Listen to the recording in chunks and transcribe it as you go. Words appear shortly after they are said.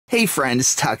Hey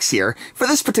friends, Tux here. For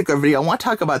this particular video, I want to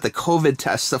talk about the COVID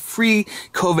tests, the free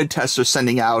COVID tests they're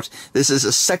sending out. This is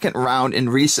a second round in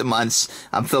recent months.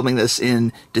 I'm filming this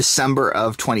in December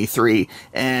of 23,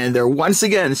 and they're once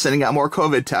again sending out more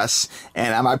COVID tests.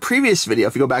 And on my previous video,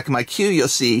 if you go back in my queue, you'll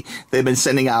see they've been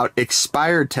sending out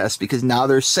expired tests because now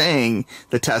they're saying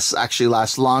the tests actually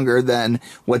last longer than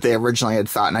what they originally had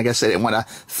thought. And I guess they didn't want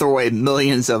to throw away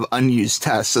millions of unused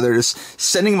tests, so they're just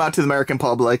sending them out to the American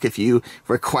public. If you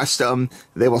request them,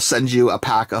 they will send you a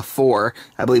pack of 4,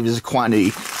 I believe is a quantity.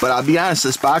 But I'll be honest,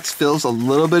 this box feels a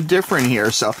little bit different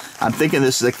here, so I'm thinking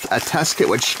this is a test kit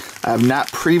which I have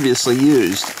not previously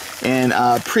used. And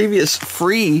previous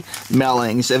free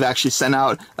mailings have actually sent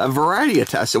out a variety of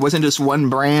tests. It wasn't just one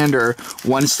brand or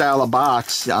one style of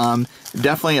box.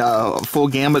 Definitely a full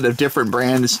gamut of different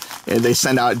brands they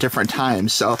send out at different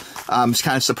times. So I'm just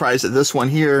kind of surprised that this one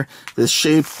here, this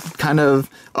shape kind of,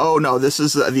 oh no, this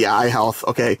is the eye health.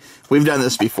 Okay, we've done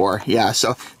this before. Yeah,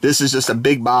 so this is just a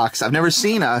big box. I've never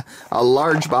seen a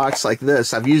large box like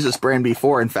this. I've used this brand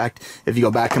before. In fact, if you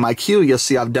go back in my queue, you'll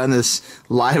see I've done this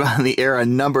live on the air a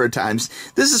number of times.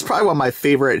 This is probably one of my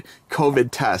favorite COVID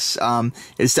tests.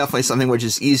 It's definitely something which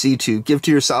is easy to give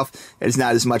to yourself. It's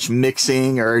not as much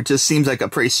mixing, or it just seems like a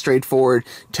pretty straightforward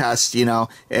test, you know,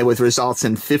 with results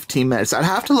in 15 minutes. I'd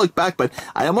have to look back, but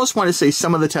I almost want to say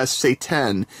some of the tests say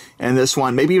 10, and this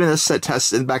one, maybe even this set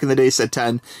test back in the day said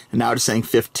 10, and now it's saying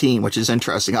 15, which is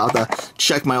interesting. I'll have to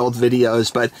check my old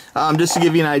videos, but just to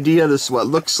give you an idea, this is what it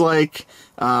looks like.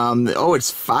 Oh,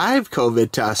 it's 5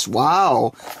 COVID tests.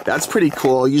 Wow, that's pretty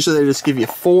cool. Usually they just give you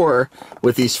 4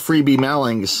 with these freebie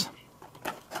mailings.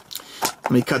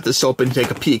 Let me cut this open and take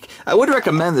a peek. I would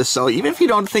recommend this, so even if you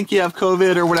don't think you have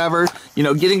COVID or whatever, you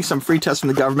know, getting some free tests from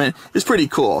the government is pretty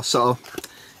cool. So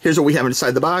here's what we have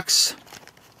inside the box.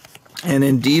 And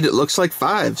indeed, it looks like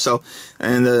 5. So,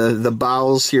 and the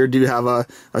bottles here do have a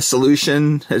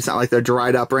solution. It's not like they're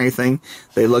dried up or anything.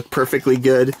 They look perfectly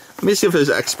good. Let me see if there's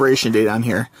an expiration date on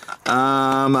here.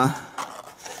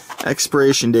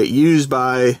 Expiration date used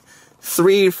by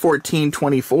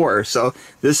 3/14/24. So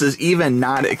this is even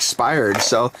not expired.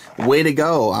 So way to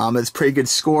go. It's a pretty good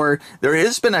score. There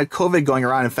has been a COVID going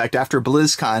around. In fact, after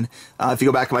BlizzCon, if you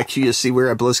go back to my queue, you'll see we were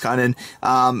at BlizzCon,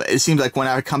 and it seems like when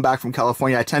I come back from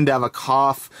California, I tend to have a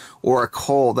cough or a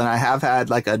cold, and I have had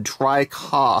like a dry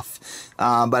cough,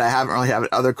 but I haven't really had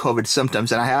other COVID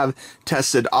symptoms. And I have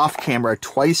tested off camera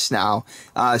twice now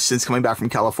since coming back from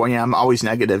California. I'm always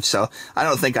negative, so I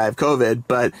don't think I have COVID,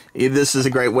 but this is a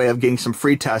great way of getting some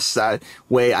free tests. That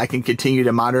way I can continue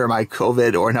to monitor my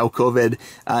COVID or no COVID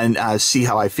and see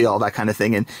how I feel, that kind of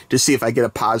thing, and to see if I get a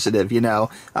positive, you know.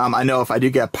 I know if I do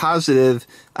get positive,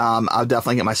 I'll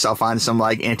definitely get myself on some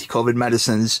like anti-COVID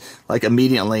medicines like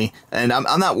immediately. And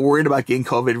I'm not worried about getting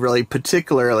COVID really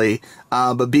particularly,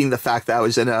 but being the fact that I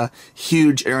was in a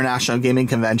huge international gaming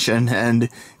convention and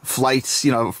flights,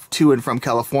 you know, to and from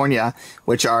California,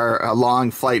 which are a long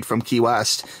flight from Key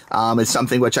West, it's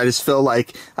something which I just feel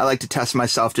like I like to test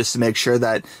myself just to make sure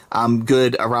that I'm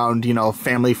good around, you know,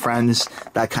 family, friends,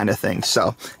 that kind of thing.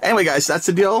 So anyway, guys, that's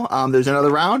the deal. There's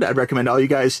another round. I'd recommend all you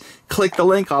guys click the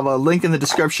link. I'll have a link in the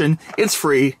description. It's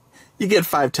free. You get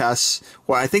 5 tests.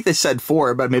 Well, I think they said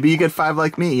 4, but maybe you get 5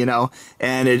 like me, you know,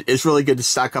 and it's really good to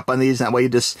stock up on these. That way you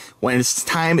just, when it's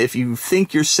time, if you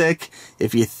think you're sick,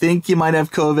 if you think you might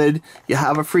have COVID, you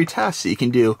have a free test that you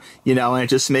can do, you know, and it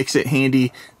just makes it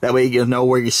handy. That way you'll know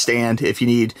where you stand if you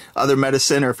need other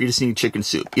medicine or if you just need chicken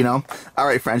soup, you know. All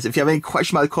right, friends, if you have any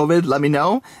question about COVID, let me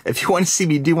know. If you want to see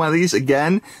me do one of these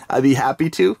again, I'd be happy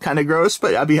to. Kind of gross,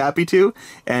 but I'd be happy to.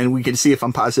 And we can see if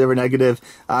I'm positive or negative.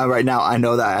 Right now, I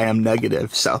know that I am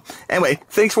negative. So anyway,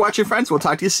 thanks for watching, friends. We'll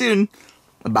talk to you soon.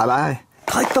 Bye-bye.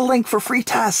 Click the link for free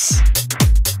tests.